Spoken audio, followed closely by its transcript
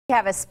We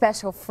have a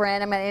special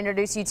friend I'm going to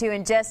introduce you to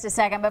in just a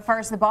second, but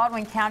first, the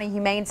Baldwin County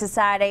Humane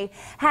Society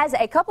has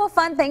a couple of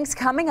fun things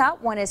coming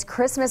up. One is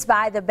Christmas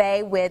by the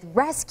Bay with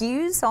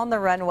rescues on the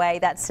runway.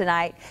 That's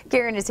tonight.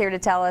 Karen is here to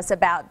tell us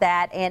about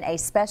that and a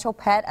special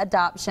pet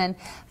adoption.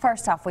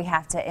 First off, we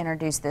have to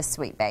introduce this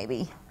sweet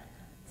baby.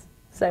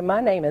 So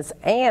my name is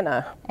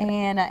Anna.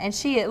 Anna, and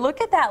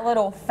look at that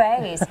little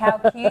face, how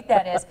cute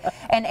that is.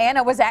 And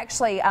Anna was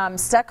actually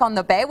stuck on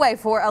the bayway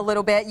for a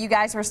little bit. You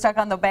guys were stuck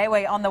on the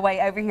bayway on the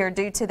way over here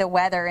due to the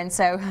weather, and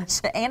so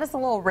Anna's a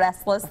little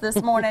restless this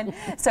morning,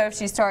 so if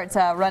she starts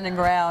running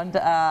around,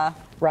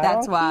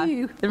 that's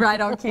why.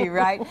 Right on cue,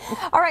 right?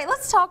 All right,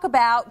 let's talk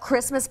about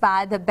Christmas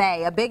by the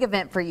Bay, a big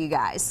event for you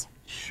guys.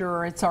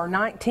 Sure, it's our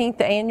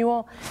 19th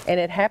annual, and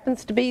it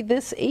happens to be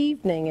this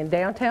evening in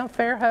downtown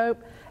Fairhope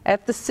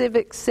at the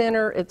Civic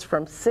Center. It's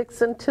from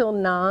 6 until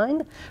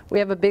 9. We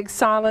have a big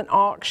silent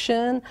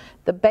auction.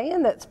 The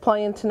band that's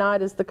playing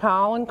tonight is the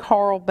Kyle and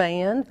Carl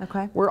Band.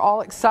 Okay. We're all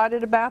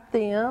excited about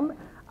them.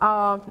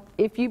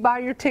 If you buy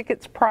your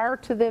tickets prior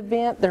to the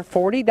event, they're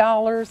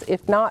 $40.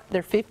 If not,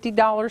 they're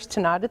 $50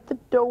 tonight at the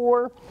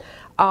door.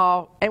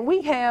 And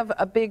we have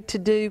a big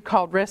to-do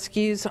called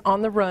Rescues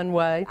on the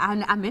Runway.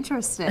 I'm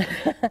interested.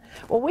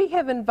 Well, we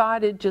have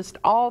invited just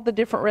all the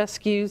different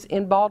rescues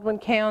in Baldwin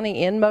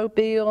County, in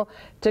Mobile,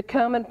 to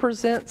come and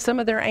present some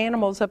of their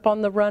animals up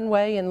on the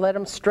runway and let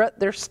them strut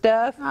their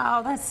stuff.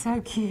 Oh, that's so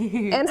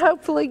cute. And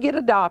hopefully get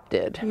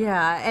adopted.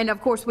 Yeah, and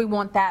of course we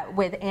want that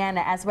with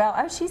Anna as well.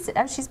 Oh,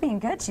 she's being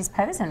good. She's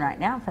posing right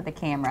now for the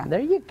camera. There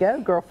you go,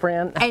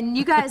 girlfriend. And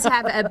you guys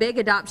have a big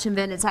adoption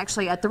event. It's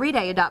actually a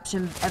 3-day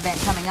adoption event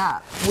coming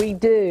up. We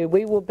do.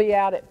 We will be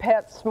out at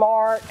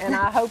PetSmart, and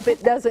I hope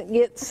it doesn't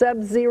get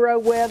sub-zero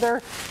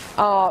weather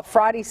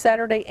Friday,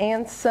 Saturday,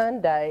 and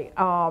Sunday.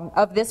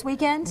 Of this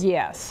weekend?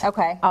 Yes.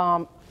 Okay.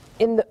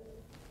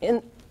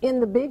 In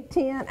the big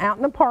tent out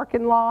in the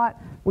parking lot,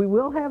 we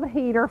will have a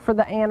heater for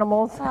the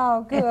animals.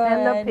 Oh, good.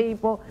 And the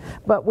people,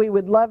 but we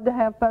would love to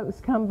have folks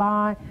come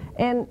by,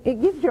 and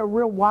it gives you a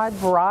real wide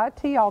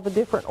variety, all the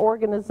different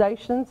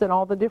organizations and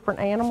all the different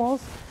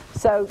animals.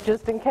 So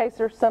just in case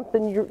there's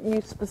something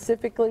you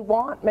specifically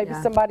want, maybe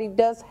somebody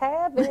does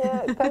have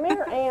it. Come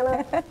here,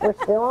 Anna. We're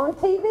still on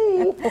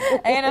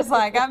TV. Anna's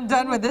like, I'm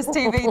done with this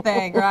TV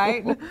thing,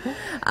 right?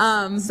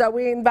 So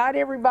we invite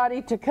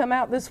everybody to come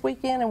out this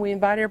weekend, and we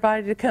invite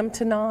everybody to come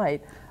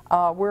tonight.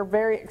 We're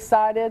very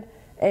excited.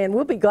 And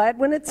we'll be glad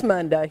when it's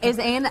Monday.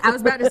 I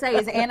was about to say,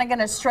 is Anna going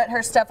to strut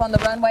her stuff on the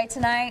runway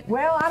tonight?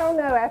 Well, I don't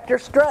know. After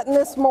strutting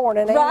this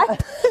morning, right?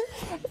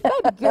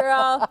 Good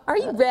girl. Are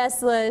you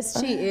restless?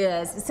 She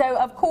is. So,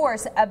 of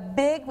course, a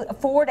big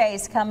 4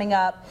 days coming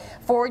up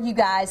for you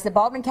guys. The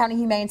Baldwin County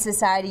Humane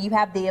Society. You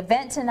have the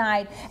event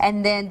tonight,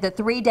 and then the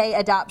 3-day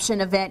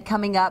adoption event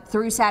coming up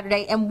through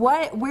Saturday. And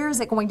where is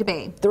it going to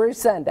be? Through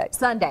Sunday.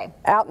 Sunday.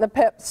 Out in the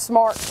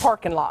PetSmart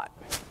parking lot.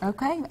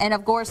 Okay, and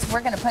of course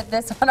we're going to put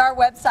this on our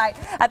website.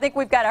 I think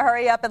we've got to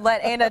hurry up and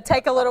let Anna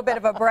take a little bit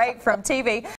of a break from TV.